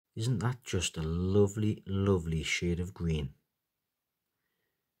Isn't that just a lovely, lovely shade of green?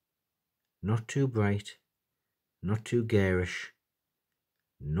 Not too bright, not too garish,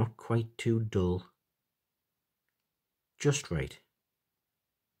 not quite too dull, just right.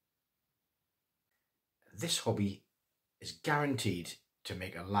 This hobby is guaranteed to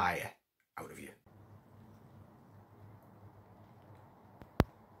make a liar out of you.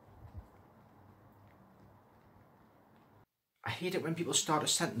 I hate it when people start a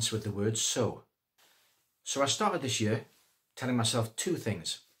sentence with the word so. So I started this year telling myself two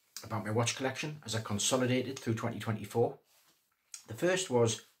things about my watch collection as I consolidated through 2024. The first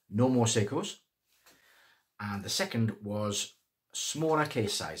was no more Seikos, and the second was smaller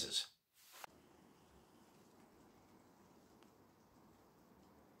case sizes.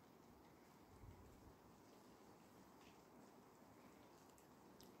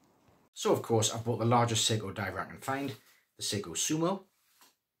 So of course I've bought the largest Seiko dive I can find, the Seiko Sumo,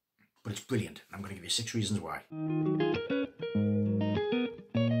 but it's brilliant and I'm going to give you 6 reasons why.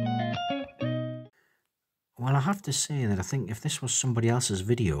 Well, I have to say that I think if this was somebody else's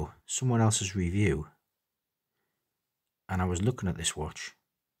video, someone else's review, and I was looking at this watch,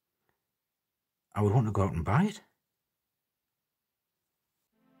 I would want to go out and buy it.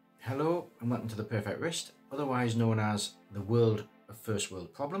 Hello and welcome to the Perfect Wrist, otherwise known as the world of first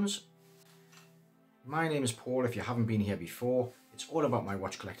world problems. My name is Paul. If you haven't been here before, it's all about my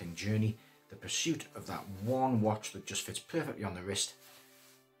watch collecting journey, the pursuit of that one watch that just fits perfectly on the wrist.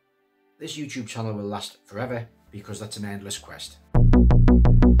 This YouTube channel will last forever because that's an endless quest.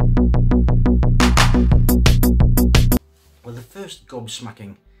 Well, the first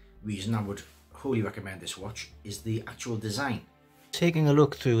gobsmacking reason I would wholly recommend this watch is the actual design. Taking a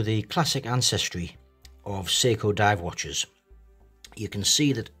look through the classic ancestry of Seiko Dive Watches, you can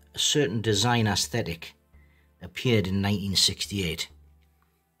see that a certain design aesthetic appeared in 1968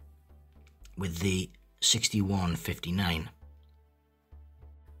 with the 6159.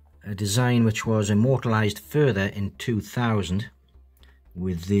 A design which was immortalised further in 2000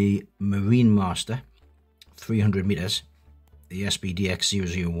 with the Marine Master 300 meters, the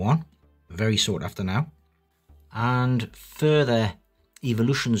SPB103j1, very sought after now, and further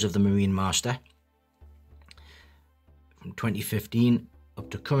evolutions of the Marine Master from 2015 up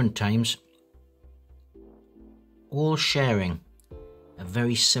to current times, all sharing a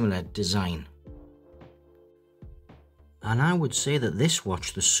very similar design. And I would say that this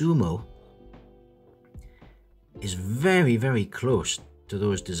watch, the Sumo, is very, very close to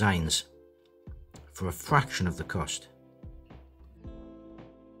those designs for a fraction of the cost.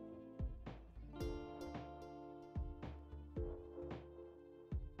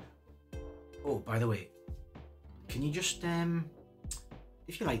 Oh, by the way, can you just,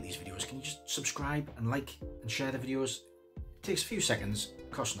 if you like these videos, can you just subscribe and like and share the videos? It takes a few seconds,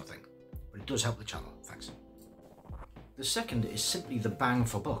 costs nothing, but it does help the channel, thanks. The second is simply the bang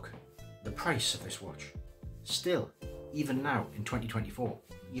for buck, the price of this watch. Still, even now in 2024,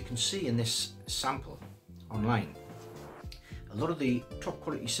 you can see in this sample online, a lot of the top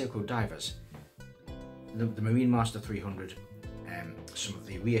quality Seiko divers, the Marine Master 300, some of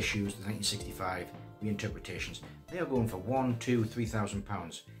the reissues, the 1965 reinterpretations, they are going for £1,000, £2,000,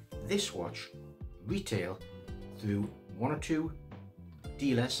 £3,000. This watch, retail, through one or two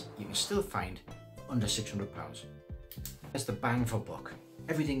dealers, you can still find under £600. There's the bang for buck,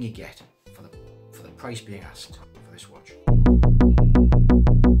 everything you get for the price being asked for this watch.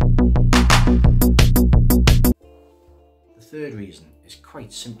 The third reason is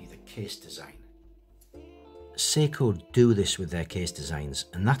quite simply the case design. Seiko do this with their case designs,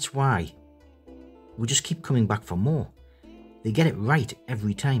 and that's why we just keep coming back for more. They get it right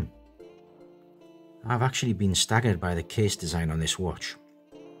every time. I've actually been staggered by the case design on this watch.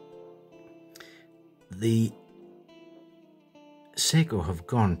 The Seiko have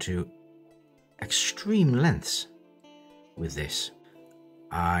gone to extreme lengths with this.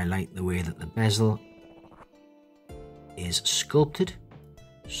 I like the way that the bezel is sculpted,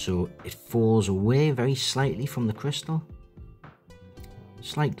 so it falls away very slightly from the crystal.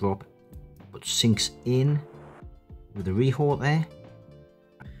 Slight drop, but sinks in with the rehaut there.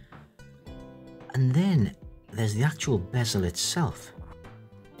 And then there's the actual bezel itself.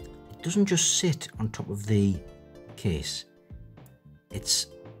 It doesn't just sit on top of the case. It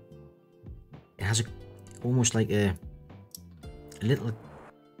has almost like a little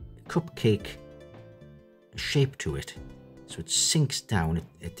cupcake shape to it. So it sinks down,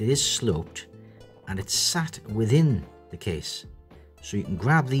 it is sloped, and it's sat within the case. So you can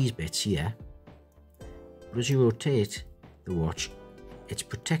grab these bits here, but as you rotate the watch, it's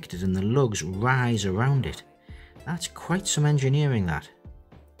protected and the lugs rise around it. That's quite some engineering, that.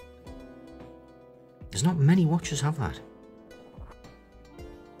 There's not many watches have that.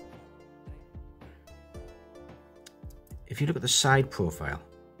 If you look at the side profile,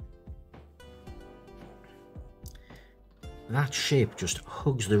 that shape just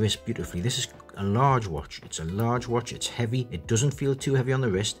hugs the wrist beautifully. This is a large watch. It's a large watch. It's heavy. It doesn't feel too heavy on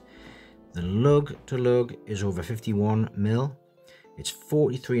the wrist. The lug to lug is over 51 mil. It's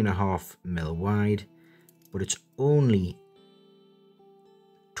 43.5 mil wide, but it's only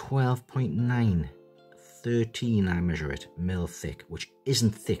 12.9, 13 I measure it, mil thick, which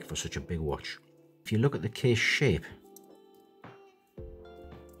isn't thick for such a big watch. If you look at the case shape,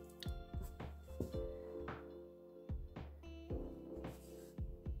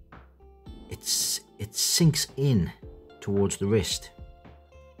 it sinks in towards the wrist,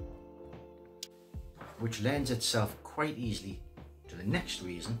 which lends itself quite easily to the next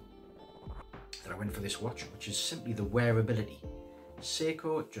reason that I went for this watch, which is simply the wearability.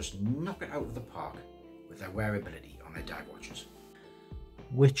 Seiko just knock it out of the park with their wearability on their dive watches,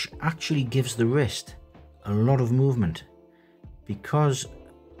 which actually gives the wrist a lot of movement because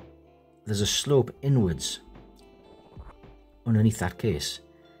there's a slope inwards underneath that case.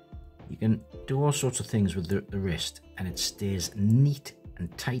 You can do all sorts of things with the wrist, and it stays neat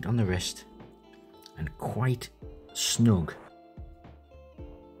and tight on the wrist and quite snug.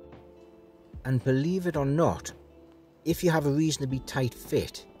 And believe it or not, if you have a reasonably tight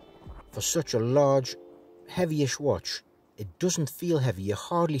fit for such a large, heavyish watch, it doesn't feel heavy. You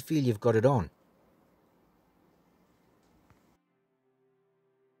hardly feel you've got it on.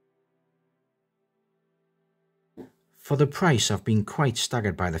 For the price, I've been quite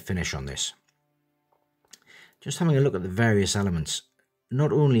staggered by the finish on this. Just having a look at the various elements,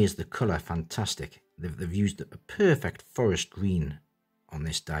 not only is the colour fantastic, they've used a perfect forest green on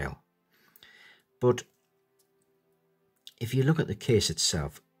this dial, but if you look at the case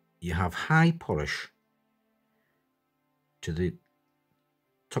itself, you have high polish to the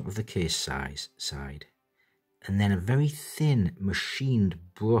top of the case side, and then a very thin machined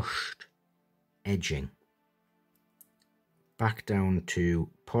brushed edging back down to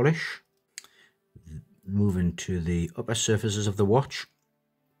polish. Moving to the upper surfaces of the watch,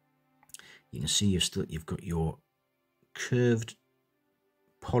 you can see you've got your curved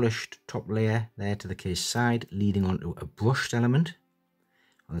polished top layer there to the case side, leading onto a brushed element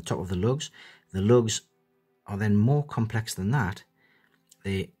on the top of the lugs. The lugs are then more complex than that.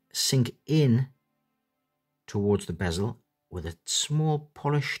 They sink in towards the bezel with a small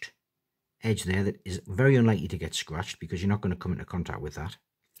polished edge there that is very unlikely to get scratched because you're not going to come into contact with that.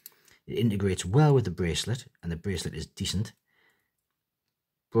 It integrates well with the bracelet, and the bracelet is decent.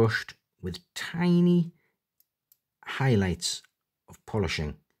 Brushed with tiny highlights of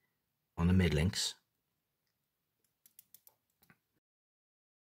polishing on the mid links.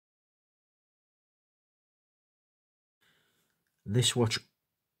 This watch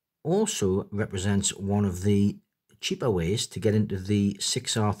also represents one of the cheaper ways to get into the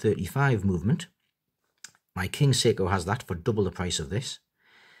 6R35 movement. My King Seiko has that for double the price of this.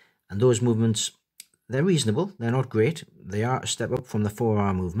 And those movements, they're reasonable, they're not great. They are a step up from the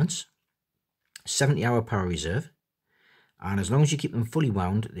 4R movements. 70-hour power reserve. And as long as you keep them fully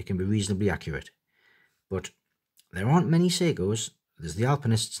wound, they can be reasonably accurate. But there aren't many Seikos, there's the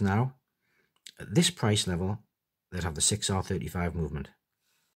Alpinists now, at this price level, that have the 6R35 movement.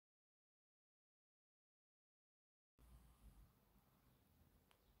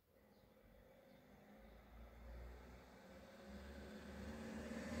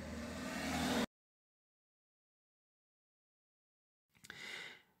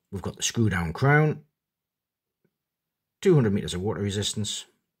 We've got the screw down crown, 200 meters of water resistance,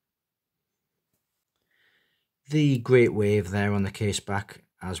 the great wave there on the case back,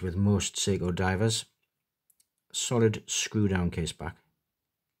 as with most Seiko divers, solid screw down case back,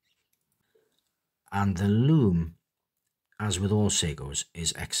 and the loom, as with all Seikos,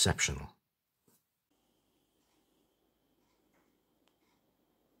 is exceptional.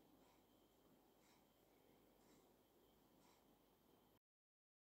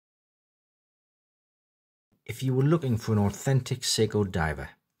 If you were looking for an authentic Seiko diver,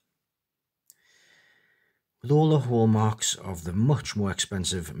 with all the hallmarks of the much more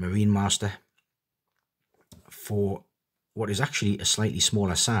expensive Marine Master, for what is actually a slightly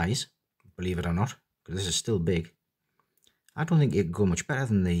smaller size, believe it or not, because this is still big, I don't think it could go much better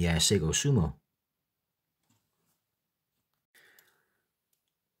than the Seiko Sumo.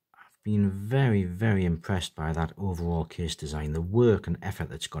 I've been very, very impressed by that overall case design, the work and effort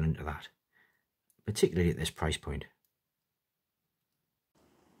that's gone into that, particularly at this price point.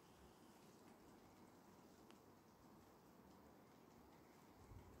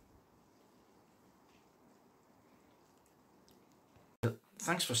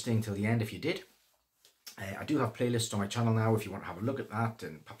 thanks for staying till the end if you did. I do have playlists on my channel now if you want to have a look at that,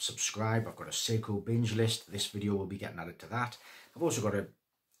 and perhaps subscribe. I've got a Seiko binge list. This video will be getting added to that. I've also got a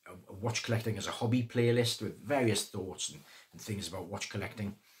watch collecting as a hobby playlist with various thoughts and things about watch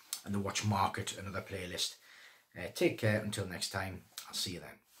collecting, and the watch market, another playlist. Take care until next time. I'll see you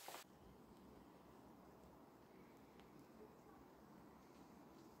then.